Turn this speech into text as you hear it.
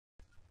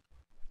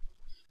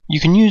You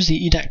can use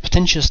the Edac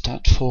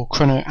potentiostat for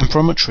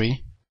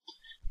chronoamperometry.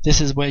 This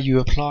is where you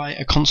apply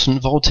a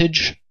constant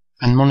voltage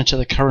and monitor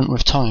the current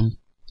with time.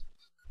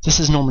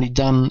 This is normally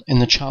done in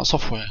the chart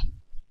software.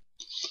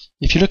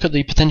 If you look at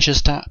the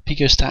potentiostat,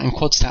 picostat and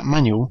quadstat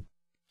manual,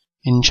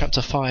 in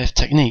Chapter 5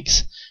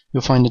 Techniques,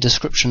 you'll find a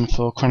description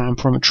for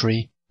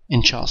chronoamperometry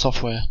in chart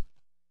software.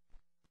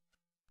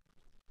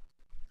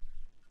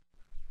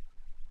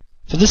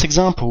 For this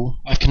example,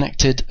 I've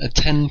connected a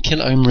 10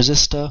 kiloohm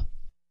resistor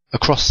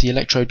across the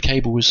electrode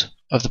cables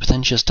of the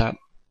potentiostat.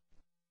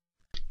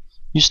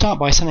 You start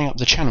by setting up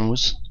the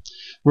channels.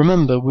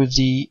 Remember, with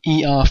the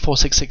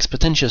ER466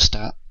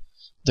 potentiostat,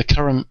 the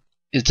current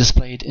is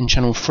displayed in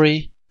channel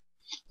 3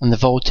 and the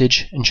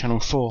voltage in channel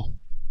 4.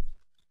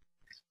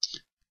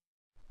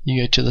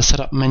 You go to the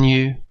setup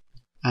menu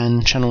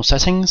and channel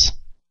settings.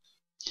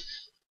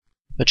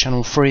 For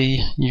channel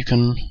 3 you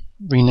can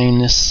rename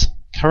this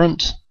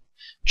current,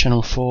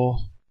 channel 4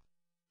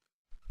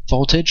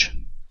 voltage.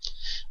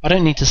 I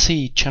don't need to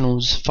see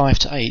channels 5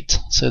 to 8,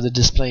 so the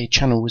display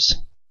channels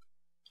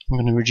I'm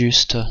going to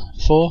reduce to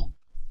 4.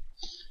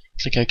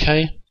 Click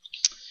OK.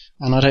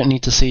 And I don't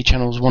need to see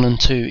channels 1 and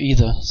 2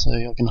 either, so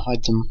I can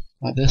hide them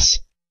like this.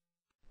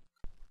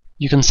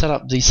 You can set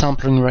up the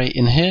sampling rate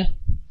in here.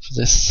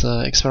 For this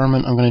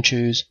experiment I'm going to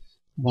choose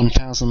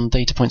 1000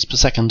 data points per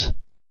second.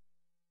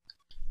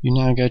 You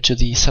now go to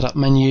the setup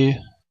menu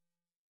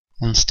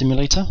and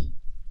stimulator.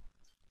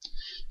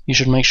 You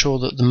should make sure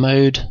that the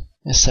mode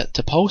is set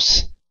to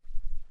pulse,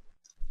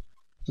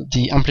 that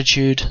the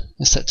amplitude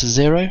is set to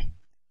 0.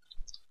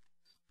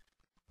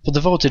 For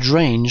the voltage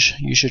range,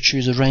 you should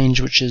choose a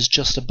range which is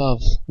just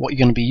above what you're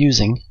going to be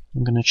using.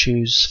 I'm going to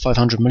choose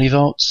 500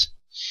 millivolts,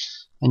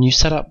 and you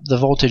set up the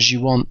voltage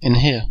you want in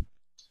here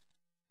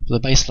for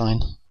the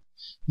baseline.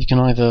 You can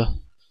either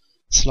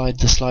slide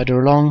the slider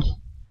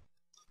along,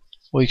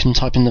 or you can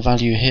type in the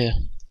value here,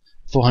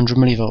 400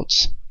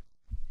 millivolts.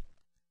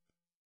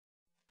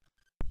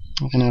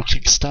 I can now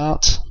click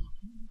Start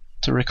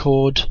to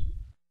record.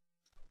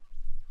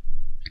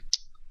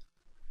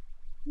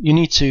 You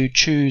need to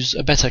choose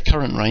a better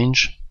current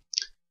range.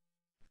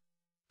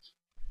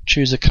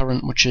 Choose a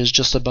current which is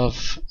just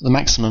above the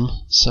maximum,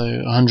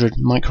 so 100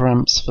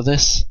 microamps for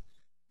this,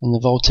 and the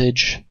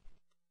voltage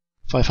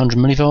 500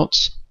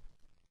 millivolts.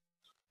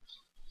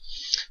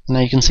 And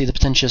now you can see the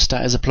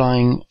potentiostat is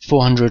applying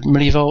 400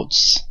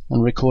 millivolts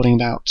and recording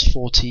about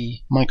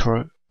 40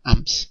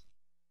 microamps.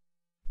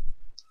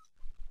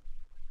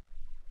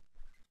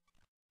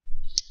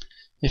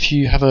 If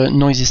you have a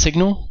noisy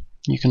signal,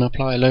 you can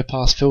apply a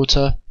low-pass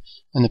filter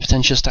in the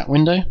potentiostat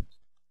window.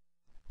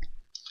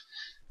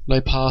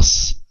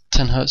 Low-pass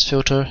 10 Hz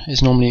filter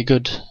is normally a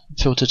good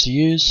filter to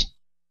use.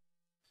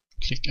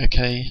 Click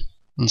OK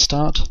and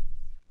Start.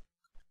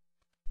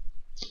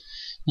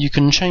 You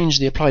can change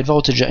the applied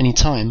voltage at any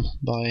time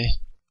by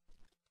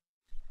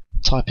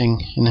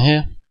typing in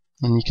here,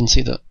 and you can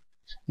see that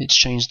it's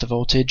changed the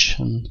voltage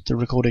and the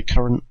recorded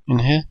current in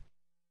here.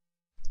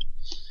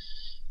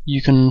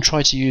 You can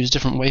try to use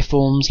different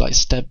waveforms like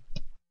step,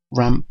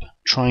 ramp,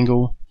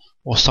 triangle,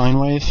 or sine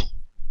wave.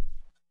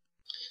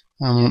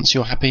 And once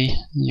you're happy,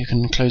 you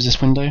can close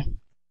this window.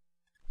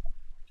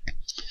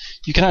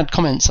 You can add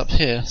comments up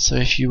here, so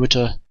if you were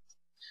to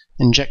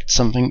inject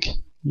something,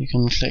 you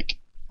can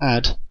click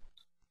Add,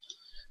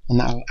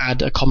 and that will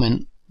add a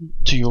comment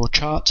to your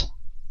chart.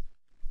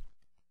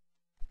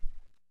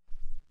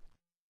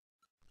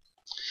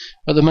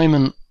 At the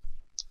moment,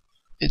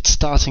 it's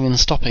starting and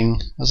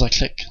stopping as I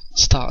click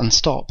Start and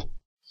Stop.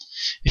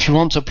 If you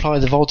want to apply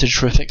the voltage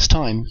for a fixed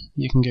time,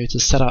 you can go to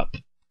Setup,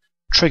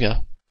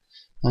 Trigger,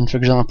 and for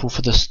example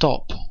for the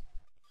stop,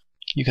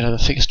 you could have a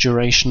fixed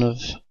duration of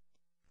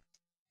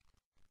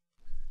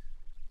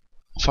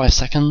 5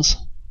 seconds.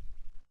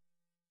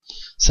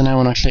 So now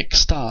when I click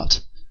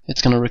Start,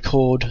 it's going to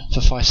record for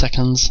 5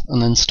 seconds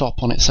and then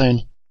stop on its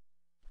own.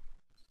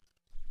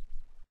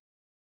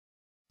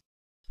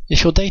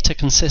 If your data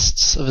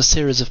consists of a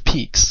series of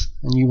peaks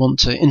and you want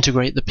to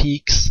integrate the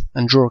peaks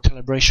and draw a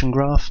calibration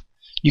graph,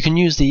 you can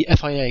use the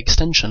FIA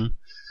extension.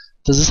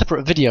 There's a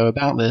separate video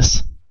about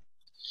this.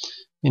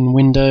 In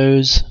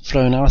Windows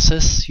Flow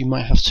Analysis, you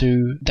might have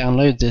to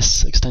download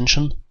this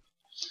extension.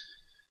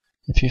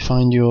 If you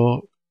find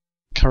your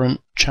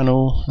current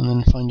channel and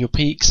then find your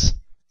peaks,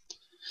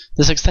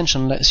 this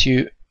extension lets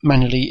you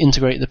manually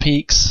integrate the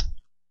peaks.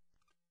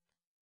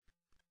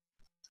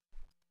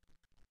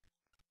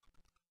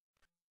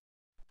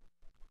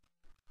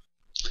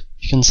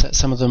 You can set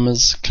some of them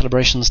as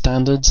calibration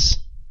standards,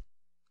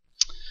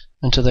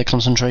 enter their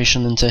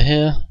concentration into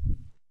here,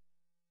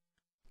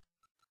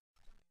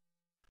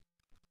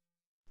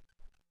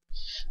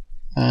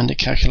 and it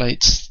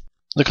calculates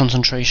the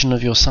concentration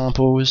of your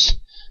samples,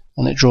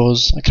 and it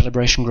draws a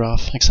calibration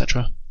graph,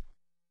 etc.